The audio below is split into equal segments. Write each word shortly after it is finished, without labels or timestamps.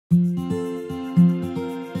Continuing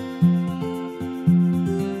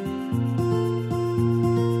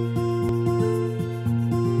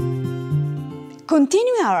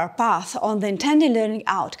our path on the intended learning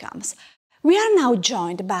outcomes, we are now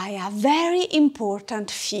joined by a very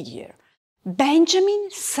important figure, Benjamin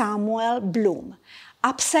Samuel Bloom,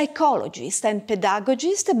 a psychologist and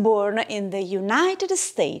pedagogist born in the United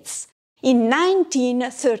States in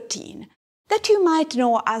 1913, that you might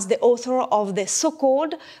know as the author of the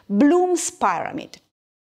so-called Bloom's Pyramid.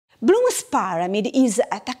 Bloom's Pyramid is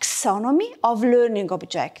a taxonomy of learning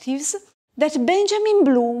objectives that Benjamin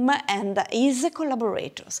Bloom and his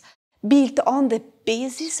collaborators built on the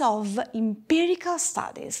basis of empirical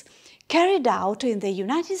studies carried out in the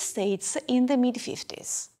United States in the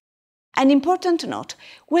mid-50s. An important note,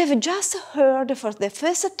 we have just heard for the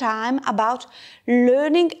first time about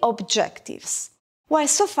learning objectives, while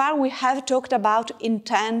so far we have talked about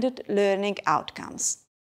intended learning outcomes.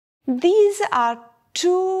 These are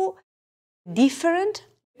two different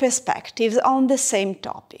perspectives on the same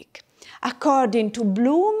topic. According to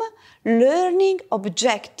Bloom, learning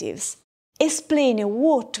objectives explain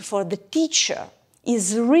what for the teacher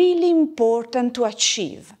is really important to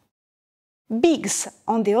achieve. Biggs,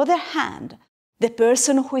 on the other hand, the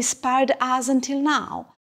person who inspired us until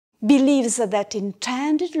now, believes that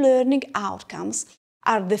intended learning outcomes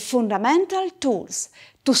are the fundamental tools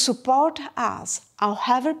to support us,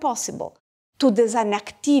 however possible, to design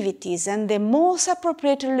activities and the most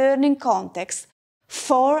appropriate learning context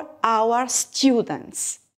for our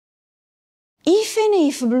students. Even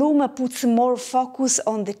if Bloom puts more focus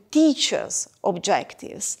on the teacher's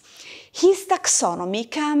objectives, his taxonomy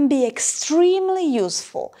can be extremely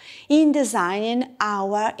useful in designing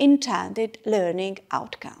our intended learning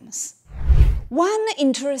outcomes. One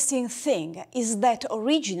interesting thing is that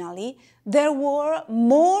originally there were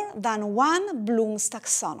more than one Bloom's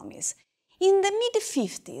taxonomies. In the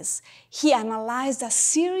mid-50s, he analyzed a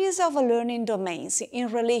series of learning domains in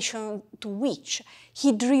relation to which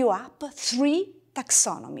he drew up 3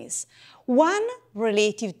 taxonomies. One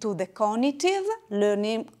related to the cognitive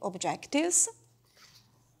learning objectives,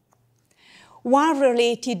 one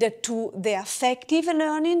related to the affective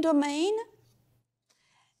learning domain,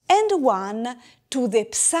 and one to the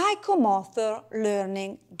psychomotor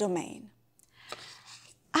learning domain.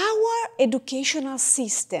 Our educational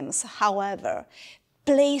systems, however,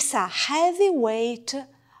 place a heavy weight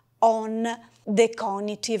on the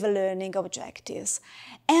cognitive learning objectives,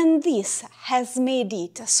 and this has made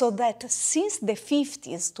it so that since the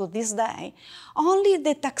 50s to this day, only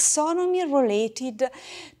the taxonomy related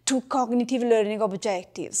to cognitive learning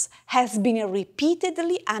objectives has been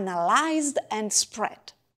repeatedly analyzed and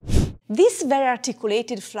spread. This very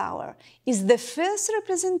articulated flower is the first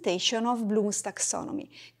representation of Bloom's taxonomy,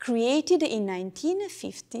 created in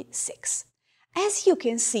 1956. As you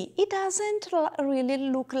can see, it doesn't really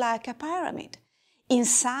look like a pyramid.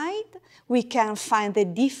 Inside, we can find the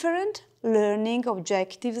different learning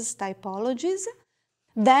objectives typologies,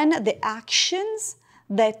 then the actions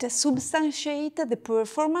that substantiate the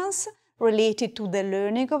performance related to the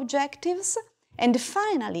learning objectives, and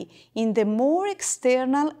finally, in the more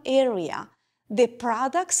external area, the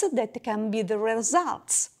products that can be the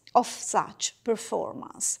results of such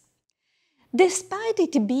performance. Despite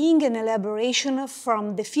it being an elaboration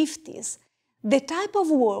from the 50s, the type of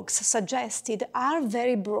works suggested are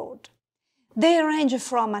very broad. They range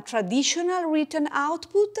from a traditional written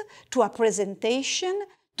output to a presentation,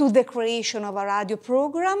 to the creation of a radio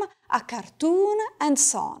program, a cartoon, and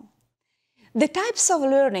so on. The types of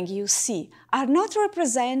learning you see are not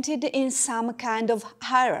represented in some kind of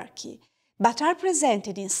hierarchy, but are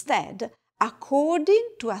presented instead according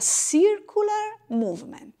to a circular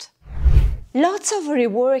movement. Lots of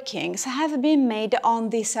reworkings have been made on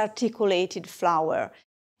this articulated flower,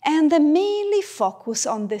 and they mainly focus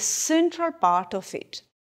on the central part of it,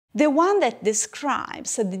 the one that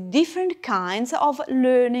describes the different kinds of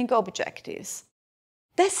learning objectives.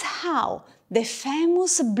 That's how the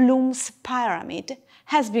famous Bloom's Pyramid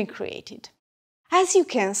has been created. As you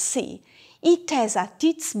can see, it has at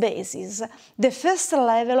its basis the first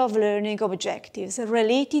level of learning objectives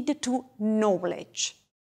related to knowledge.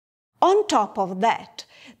 On top of that,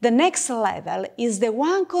 the next level is the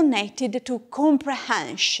one connected to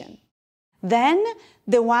comprehension. Then,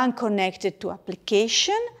 the one connected to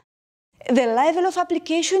application. The level of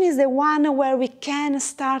application is the one where we can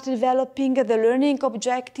start developing the learning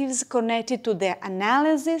objectives connected to the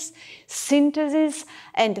analysis, synthesis,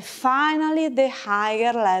 and finally the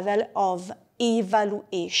higher level of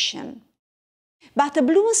evaluation. But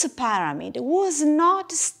Bloom's Pyramid was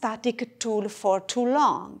not a static tool for too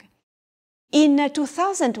long. In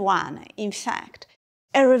 2001, in fact,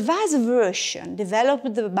 a revised version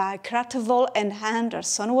developed by Krathwohl and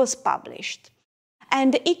Anderson was published,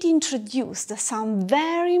 and it introduced some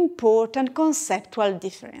very important conceptual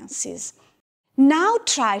differences. Now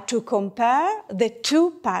try to compare the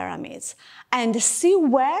two pyramids and see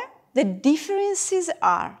where the differences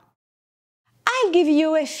are. I'll give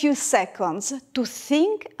you a few seconds to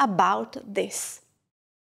think about this.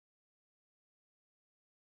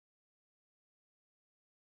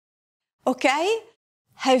 Okay,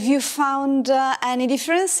 have you found any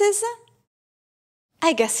differences?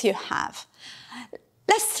 I guess you have.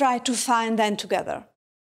 Let's try to find them together.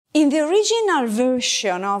 In the original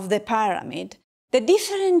version of the pyramid, the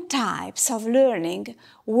different types of learning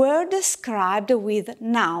were described with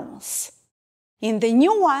nouns. In the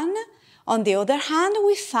new one, on the other hand,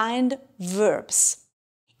 we find verbs.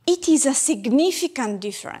 It is a significant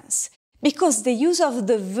difference because the use of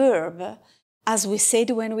the verb, as we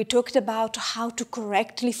said when we talked about how to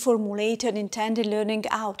correctly formulate an intended learning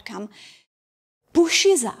outcome,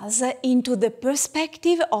 pushes us into the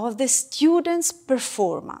perspective of the student's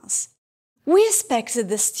performance. We expect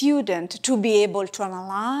the student to be able to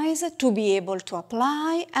analyze, to be able to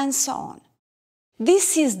apply, and so on.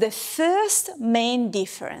 This is the first main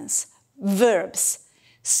difference: verbs,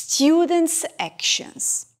 students'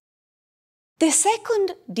 actions. The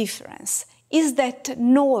second difference is that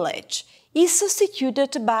knowledge is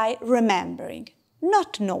substituted by remembering,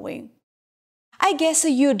 not knowing. I guess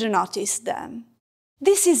you'd notice them.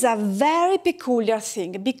 This is a very peculiar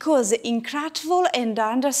thing because in Krathwohl and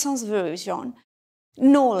Anderson's version,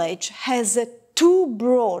 knowledge has too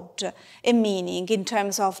broad a meaning in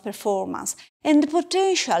terms of performance and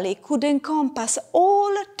potentially could encompass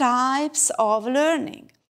all types of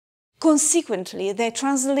learning. Consequently, they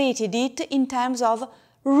translated it in terms of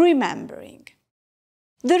remembering.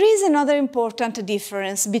 There is another important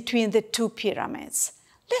difference between the two pyramids.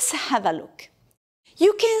 Let's have a look.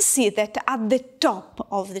 You can see that at the top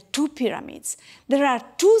of the two pyramids there are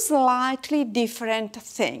two slightly different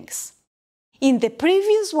things. In the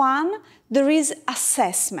previous one there is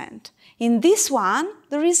assessment. In this one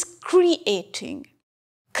there is creating.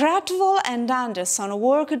 Krathwohl and Anderson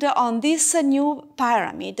worked on this new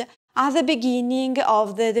pyramid at the beginning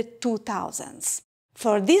of the 2000s.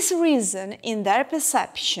 For this reason, in their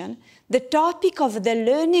perception, the topic of the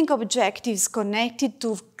learning objectives connected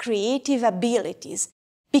to creative abilities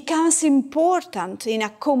becomes important in a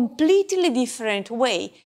completely different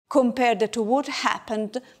way compared to what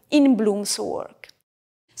happened in Bloom's work.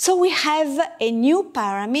 So we have a new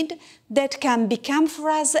pyramid that can become for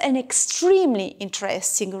us an extremely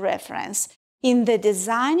interesting reference in the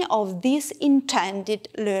design of these intended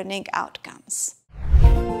learning outcomes.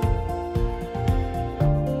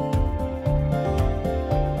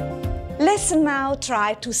 Let's now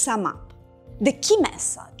try to sum up. The key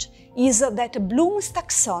message is that Bloom's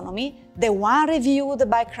taxonomy, the one reviewed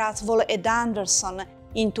by Krathwohl and Anderson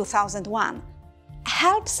in 2001,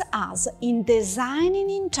 helps us in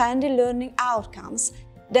designing intended learning outcomes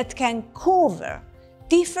that can cover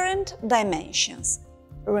different dimensions: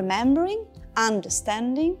 remembering,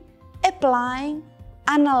 understanding, applying,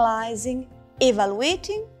 analyzing,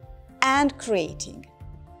 evaluating, and creating.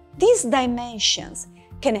 These dimensions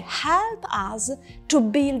can help us to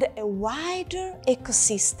build a wider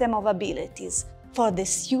ecosystem of abilities for the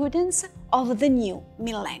students of the new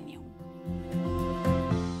millennium.